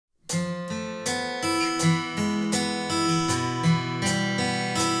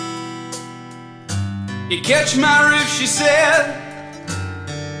You catch my drift, she said,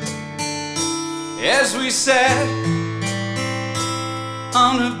 as we sat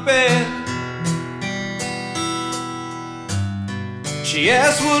on her bed. She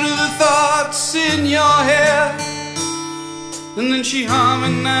asked, what are the thoughts in your head? And then she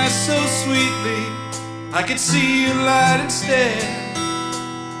harmonized so sweetly, I could see a light instead.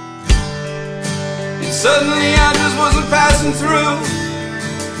 And suddenly I just wasn't passing through,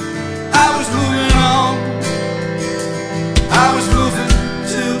 I was moving on, I was moving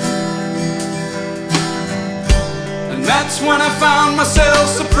too. And that's when I found myself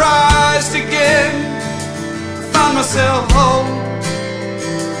surprised again. I found myself whole,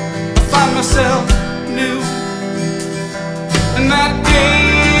 I found myself new. And that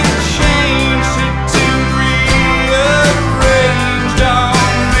day changed it to rearranged on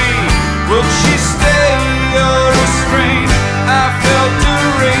me. Will she stay or restrain? I felt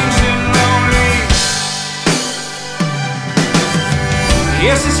deranged and lonely.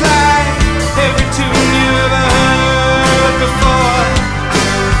 Yes, it's like every tune you ever heard before.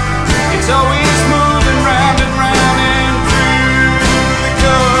 It's always moving round and round and through the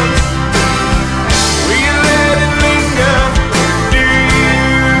chords. Will you let it linger? Do you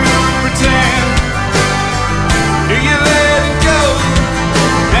pretend? Do you let it go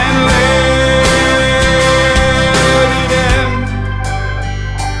and let it end?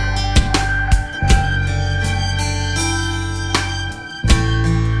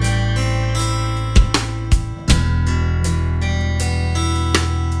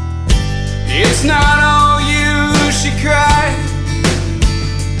 It's not all you, she cried,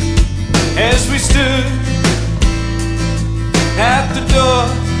 as we stood at the door.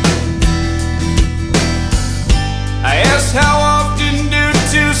 I asked, how often do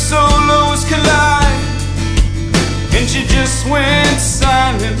two solos collide? And she just went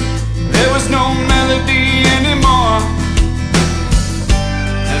silent, there was no melody anymore.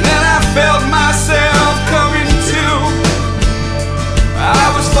 And then I felt myself coming to,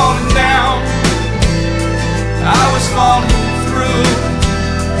 I was falling down, I was falling through.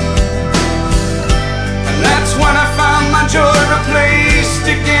 And that's when I found my joy replaced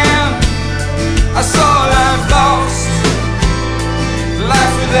again. I saw life lost,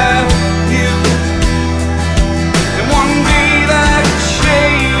 life without you. And one day that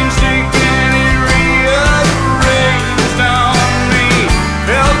changed again, it rearranged on me.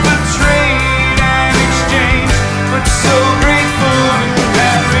 Felt betrayed and exchanged, but so grateful and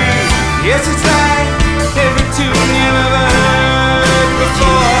happy. Yes, it's like every tune you ever heard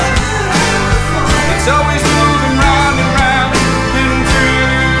before. It's always moving round and round and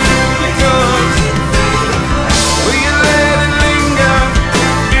through the chords. Will you let it linger?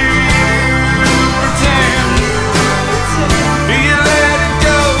 Do you pretend? Do you let it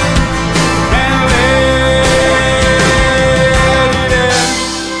go and let it end?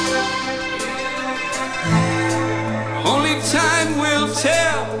 Only time will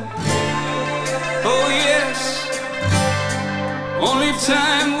tell. Oh yes, only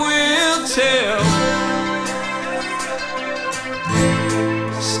time will tell.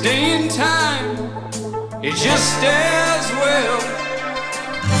 Stay in time, it's just as well.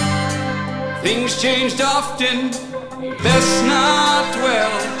 Things changed often, best not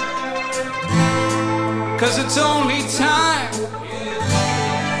dwell. 'Cause it's only time,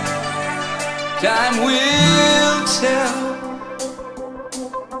 time will tell.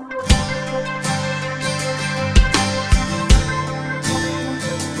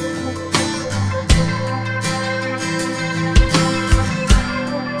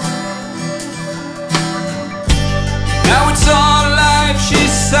 Now it's all life, she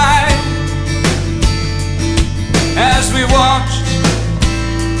sighed, as we watched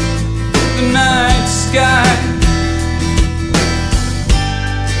the night sky.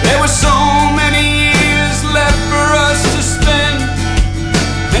 There were so many years left for us to spend,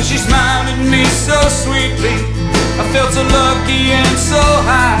 and she smiled at me so sweetly. I felt so lucky and so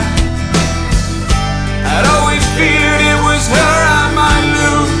high. I'd always feared it was her I might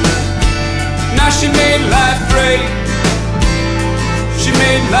lose. Now she made life great, she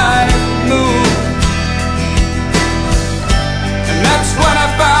made life move. And that's when I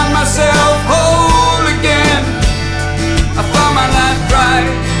found myself whole again. I found my life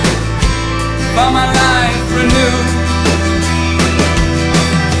right, found my life renewed.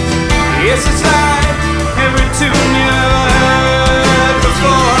 Yes, it's like every tune you ever heard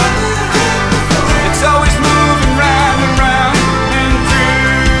before. It's always moving round and round and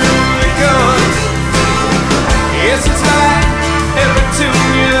through the chords. Yes, it's like every tune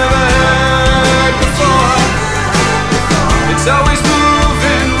you ever heard before. It's always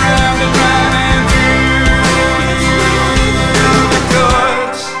moving round and round and through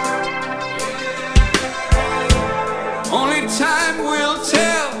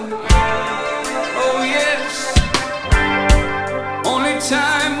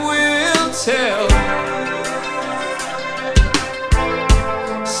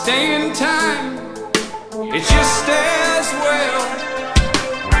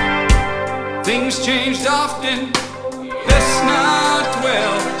Things changed often, let's not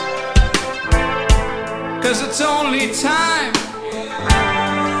dwell, 'cause it's only time